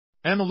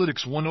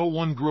Analytics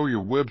 101. Grow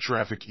your web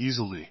traffic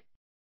easily.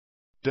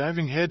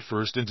 Diving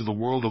headfirst into the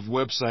world of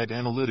website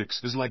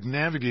analytics is like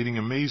navigating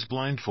a maze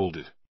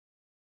blindfolded.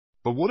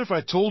 But what if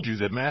I told you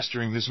that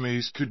mastering this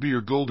maze could be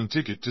your golden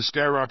ticket to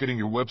skyrocketing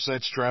your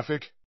website's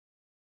traffic?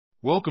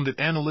 Welcome to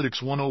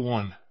Analytics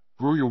 101.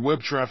 Grow your web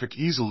traffic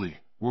easily,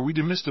 where we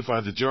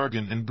demystify the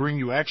jargon and bring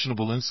you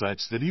actionable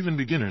insights that even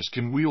beginners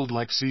can wield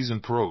like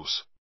seasoned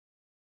pros.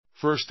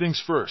 First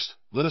things first,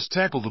 let us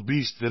tackle the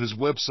beast that is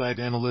website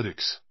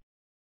analytics.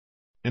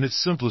 In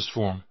its simplest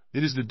form,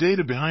 it is the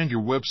data behind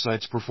your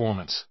website's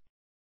performance.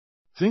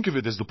 Think of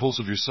it as the pulse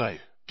of your site,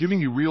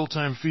 giving you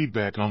real-time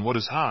feedback on what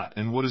is hot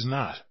and what is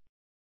not.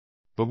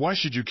 But why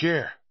should you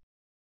care?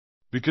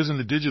 Because in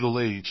the digital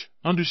age,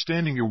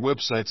 understanding your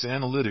website's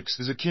analytics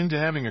is akin to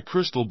having a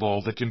crystal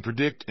ball that can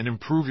predict and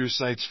improve your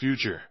site's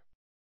future.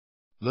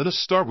 Let us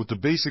start with the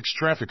basics: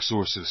 traffic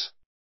sources.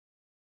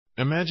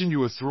 Imagine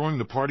you are throwing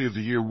the party of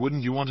the year.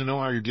 Wouldn't you want to know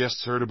how your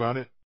guests heard about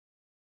it?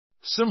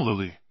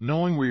 Similarly,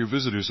 knowing where your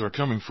visitors are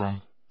coming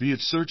from, be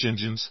it search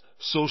engines,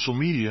 social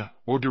media,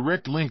 or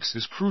direct links,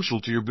 is crucial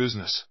to your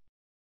business.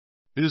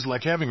 It is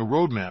like having a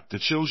roadmap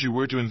that shows you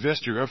where to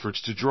invest your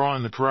efforts to draw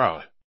in the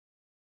crowd.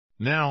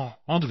 Now,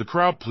 onto the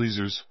crowd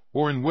pleasers,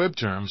 or in web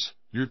terms,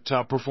 your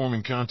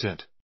top-performing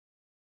content.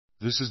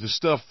 This is the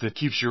stuff that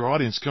keeps your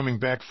audience coming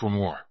back for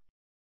more.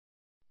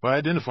 By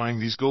identifying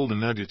these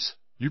golden nuggets,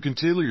 you can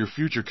tailor your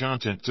future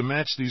content to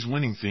match these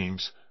winning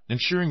themes,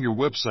 ensuring your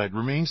website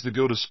remains the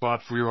go-to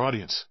spot for your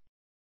audience.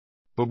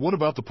 But what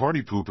about the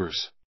party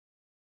poopers?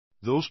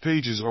 Those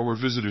pages are where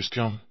visitors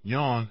come,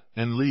 yawn,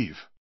 and leave.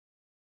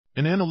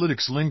 In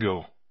analytics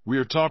lingo, we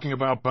are talking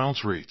about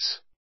bounce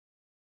rates.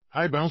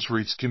 High bounce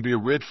rates can be a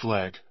red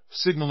flag,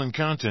 signaling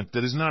content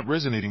that is not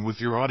resonating with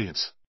your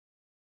audience.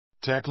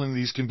 Tackling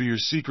these can be your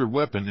secret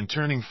weapon in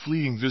turning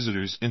fleeting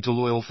visitors into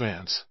loyal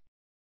fans.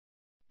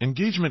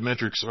 Engagement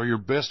metrics are your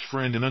best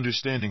friend in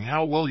understanding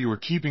how well you are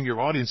keeping your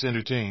audience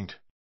entertained.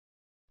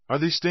 Are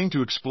they staying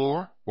to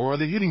explore, or are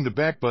they hitting the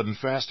back button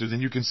faster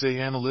than you can say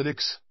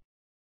analytics?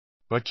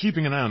 By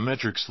keeping an eye on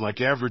metrics like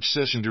average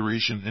session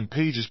duration and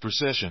pages per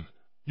session,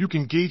 you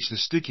can gauge the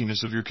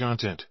stickiness of your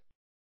content.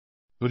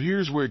 But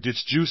here's where it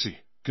gets juicy: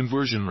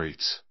 conversion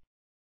rates.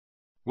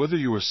 Whether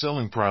you are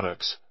selling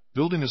products,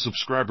 building a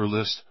subscriber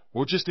list,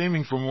 or just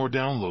aiming for more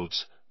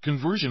downloads,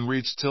 conversion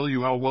rates tell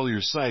you how well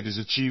your site is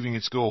achieving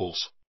its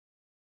goals.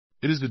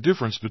 It is the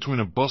difference between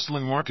a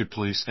bustling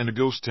marketplace and a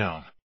ghost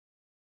town.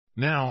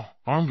 Now,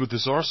 armed with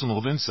this arsenal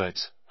of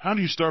insights, how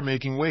do you start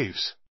making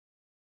waves?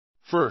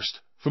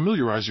 First,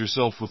 familiarize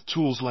yourself with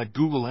tools like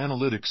Google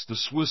Analytics, the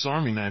Swiss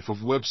Army knife of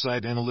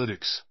website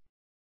analytics.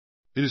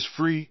 It is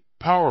free,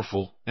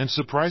 powerful, and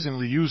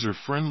surprisingly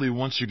user-friendly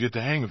once you get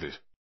the hang of it.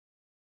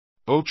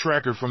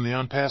 O-Tracker from the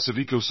ONPASSIVE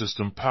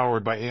ecosystem,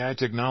 powered by AI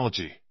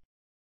technology,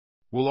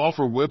 will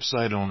offer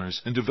website owners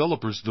and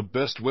developers the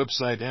best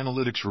website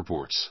analytics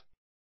reports,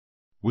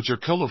 which are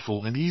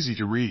colorful and easy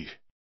to read.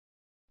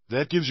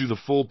 That gives you the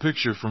full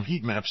picture, from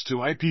heat maps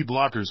to IP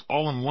blockers,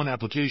 all in one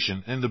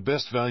application, and the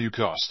best value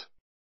cost.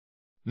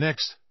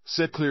 Next,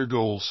 set clear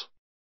goals.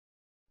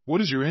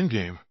 What is your end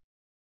game?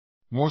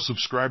 More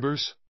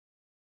subscribers?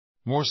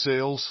 More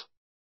sales?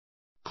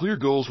 Clear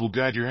goals will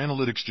guide your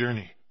analytics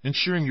journey,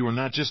 ensuring you are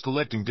not just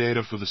collecting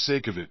data for the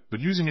sake of it,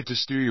 but using it to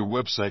steer your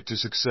website to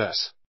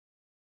success.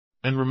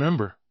 And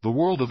remember, the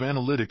world of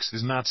analytics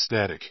is not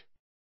static.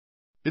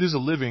 It is a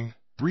living,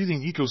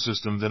 breathing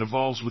ecosystem that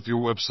evolves with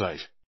your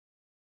website.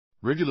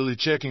 Regularly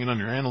checking in on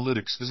your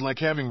analytics is like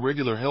having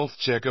regular health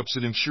checkups.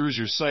 It ensures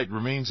your site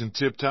remains in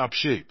tip-top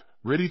shape,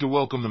 ready to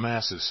welcome the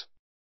masses.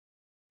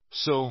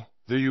 So,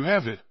 there you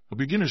have it, a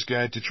beginner's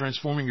guide to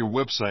transforming your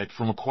website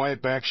from a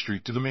quiet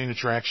backstreet to the main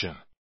attraction.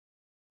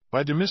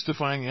 By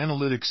demystifying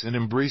analytics and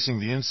embracing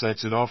the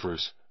insights it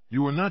offers,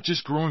 you are not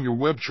just growing your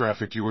web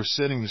traffic, you are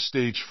setting the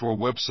stage for a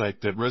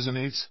website that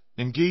resonates,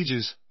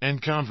 engages,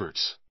 and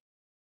converts.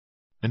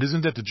 And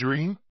isn't that the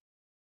dream?